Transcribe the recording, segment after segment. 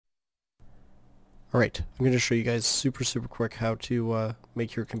Alright, I'm going to show you guys super quick how to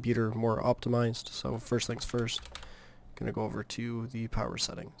make your computer more optimized. So first things first, I'm going to go over to the power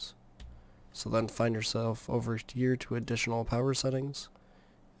settings. So then find yourself over here to additional power settings,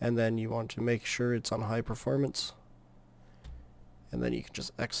 and then you want to make sure it's on high performance, and then you can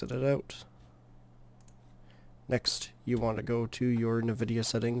just exit it out. Next, you want to go to your Nvidia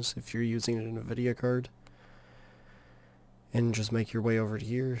settings if you're using a Nvidia card, and just make your way over to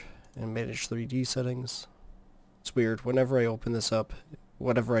here and manage 3D settings. It's weird, whenever I open this up,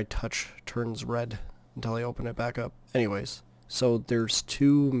 whatever I touch turns red until I open it back up. Anyways, so there's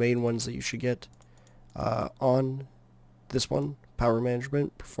two main ones that you should get on this one: power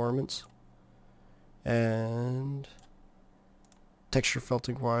management, performance, and texture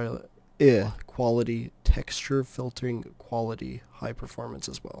filtering quality, texture filtering quality, high performance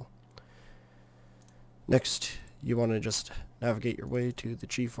as well. Next, you want to just navigate your way to the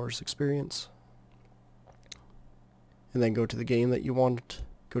GeForce experience, and then go to the game that you want,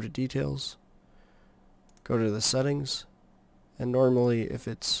 go to details, go to the settings, and normally if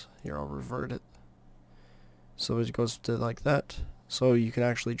it's, here I'll revert it, so it goes to like that. So you can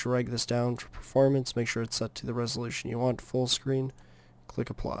actually drag this down for performance, make sure it's set to the resolution you want, full screen, click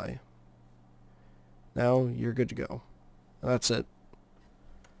apply. Now you're good to go. And that's it.